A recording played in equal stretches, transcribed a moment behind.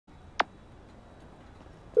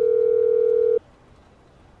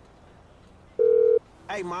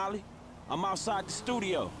Hey, Molly, I'm outside the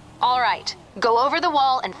studio. All right, go over the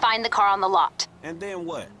wall and find the car on the lot. And then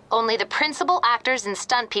what? Only the principal actors and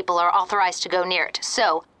stunt people are authorized to go near it,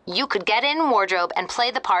 so you could get in wardrobe and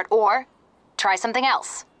play the part or try something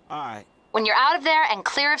else. All right. When you're out of there and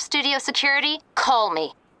clear of studio security, call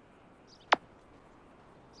me.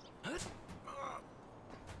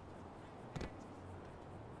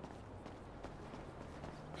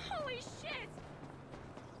 Holy shit!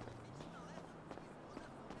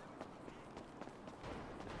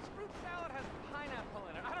 Fruit salad has pineapple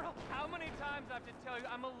in it. I don't know how many times I have to tell you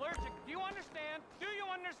I'm allergic. Do you understand? Do you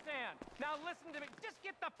understand? Now listen to me. Just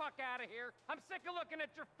get the fuck out of here. I'm sick of looking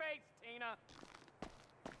at your face, Tina.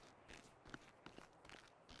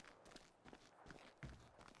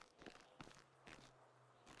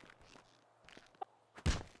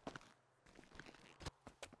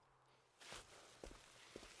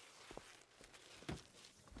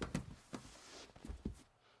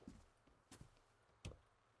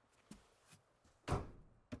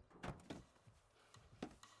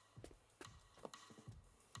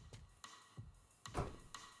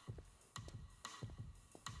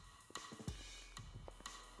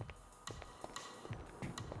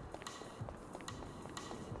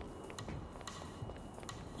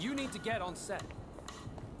 You need to get on set.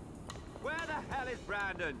 Where the hell is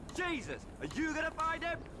Brandon? Jesus! Are you gonna find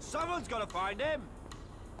him? Someone's gotta find him!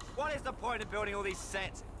 What is the point of building all these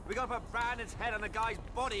sets? We gotta put Brandon's head on the guy's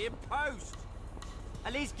body in post!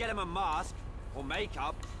 At least get him a mask, or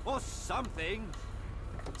makeup, or something!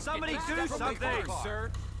 Somebody do something!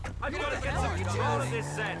 Sir. I've gotta get some control of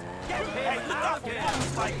this set! Get him out of here!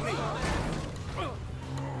 Like me!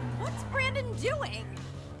 What's Brandon doing?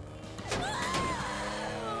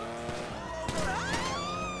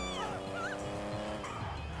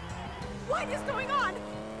 What is going on?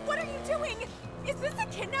 What are you doing? Is this a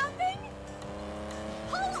kidnapping?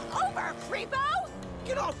 Pull over, creepo!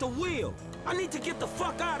 Get off the wheel. I need to get the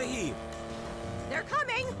fuck out of here. They're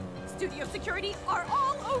coming! Studio security are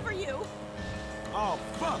all over you! Oh,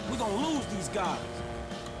 fuck. We're gonna lose these guys.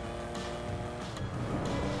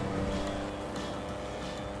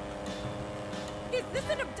 Is this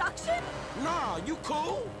an abduction? Nah, you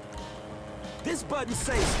cool? This button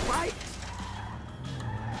says fight.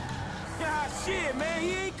 Yeah, shit, man.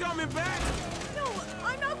 He ain't coming back. No,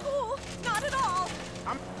 I'm not cool. Not at all.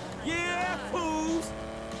 Yeah, fools.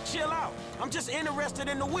 Chill out. I'm just interested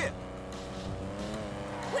in the whip.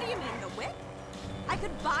 What do you mean, the whip? I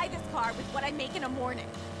could buy this car with what I make in a morning.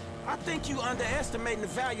 I think you underestimating the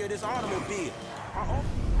value of this automobile.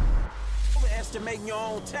 Overestimating your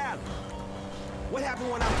own talent. What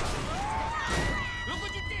happened when I... Look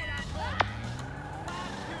what you did,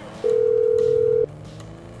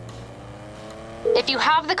 If you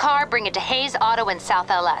have the car, bring it to Hayes Auto in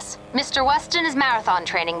South LS. Mr. Weston is marathon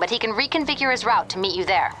training, but he can reconfigure his route to meet you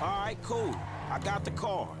there. All right, cool. I got the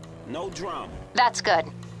car. No drama. That's good.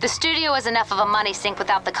 The studio is enough of a money sink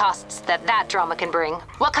without the costs that drama can bring.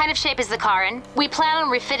 What kind of shape is the car in? We plan on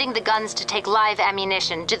refitting the guns to take live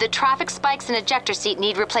ammunition. Do the traffic spikes and ejector seat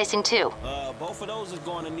need replacing too? Both of those is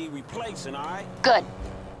going to need replacing, all right? Good.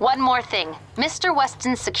 One more thing. Mr.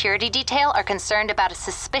 Weston's security detail are concerned about a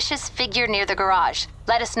suspicious figure near the garage.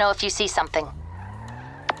 Let us know if you see something.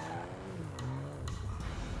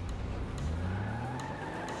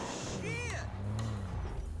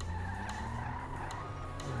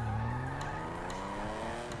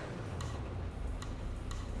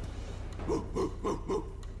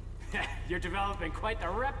 You're developing quite the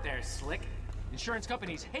rep there, Slick. Insurance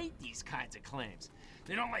companies hate these kinds of claims.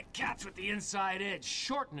 They don't like cats with the inside edge,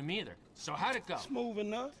 shorten them either. So how'd it go? Smooth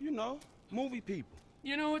enough, you know. Movie people.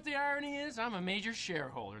 You know what the irony is? I'm a major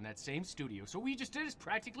shareholder in that same studio, so what we just did is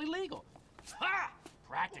practically legal. Ha!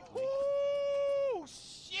 Practically. Ooh,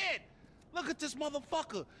 shit! Look at this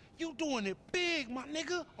motherfucker. You doing it big, my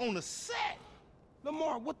nigga, on the set.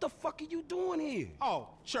 Lamar, what the fuck are you doing here? Oh,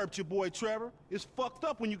 chirped your boy Trevor. It's fucked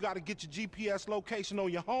up when you gotta get your GPS location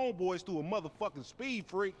on your homeboys through a motherfucking speed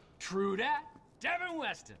freak. True that. Devin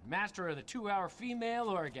Weston, master of the 2-hour female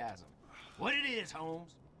orgasm. What it is,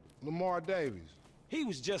 Holmes? Lamar Davies. He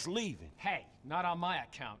was just leaving. Hey, not on my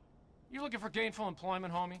account. You looking for gainful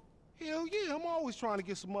employment, homie? Hell yeah, I'm always trying to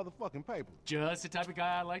get some motherfucking paper. Just the type of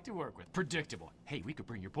guy I like to work with. Predictable. Hey, we could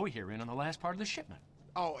bring your boy here in on the last part of the shipment.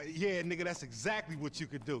 Oh, yeah, nigga, that's exactly what you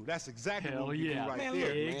could do. That's exactly what you yeah. do right Man, there.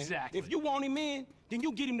 look, man. Exactly. If you want him in, then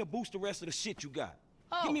you get him to boost the rest of the shit you got.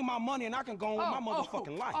 Oh. Give me my money and I can go on with my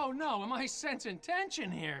motherfucking life. Oh, no, am I sensing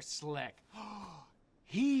tension here, Slick?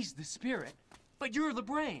 He's the spirit, but you're the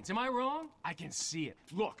brains. Am I wrong? I can see it.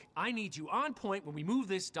 Look, I need you on point when we move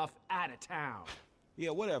this stuff out of town. Yeah,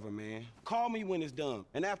 whatever, man. Call me when it's done.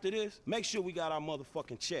 And after this, make sure we got our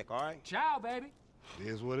motherfucking check, all right? Ciao, baby. It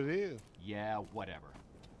is what it is. Yeah, whatever.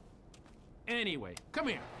 Anyway, come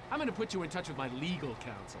here. I'm gonna put you in touch with my legal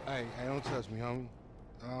counsel. Hey, don't touch me, homie.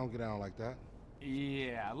 I don't get down like that.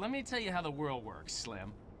 Yeah, let me tell you how the world works,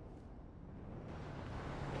 Slim.